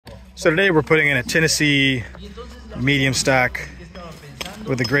So today we're putting in a Tennessee medium stack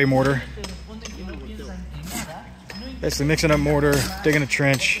with a gray mortar. Basically mixing up mortar, digging a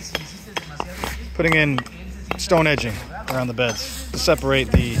trench, putting in stone edging around the beds to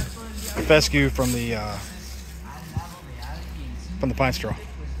separate the fescue from the pine straw.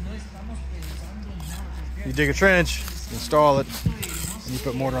 You dig a trench, install it, and you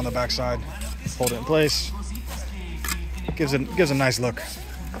put mortar on the backside, hold it in place. Gives a nice look.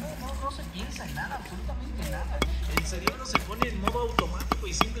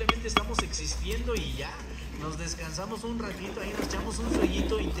 Nos descansamos un ratito, ahí nos echamos un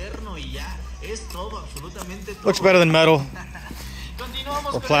sueñito interno y ya, es todo, absolutamente todo. Looks better than metal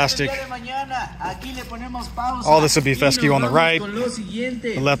or plastic. All this will be fescue on the right.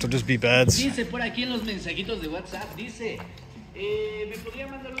 The left will just be beds. Dice por aquí en los mensajitos de WhatsApp, dice, me podría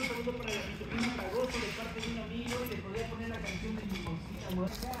mandar un saludo para la Vitupina Fragoso de parte de un amigo y le podría poner la canción de mi bolsita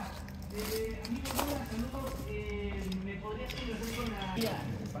muerta. Amigos, hola, saludos, me podrías conversar con la...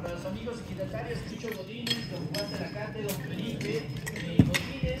 Para los amigos equidatarios, Chucho Godínez, don Juan de la Cate, don Felipe,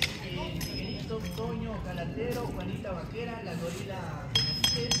 Godínez, Miguelito, Toño, Calatero, Juanita Vaquera, la Gorila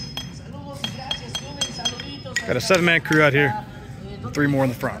Benítez. Saludos, gracias, Rubén, saluditos. Got a 7-man crew out here, 3 more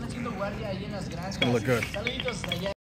in the front. It's gonna look good.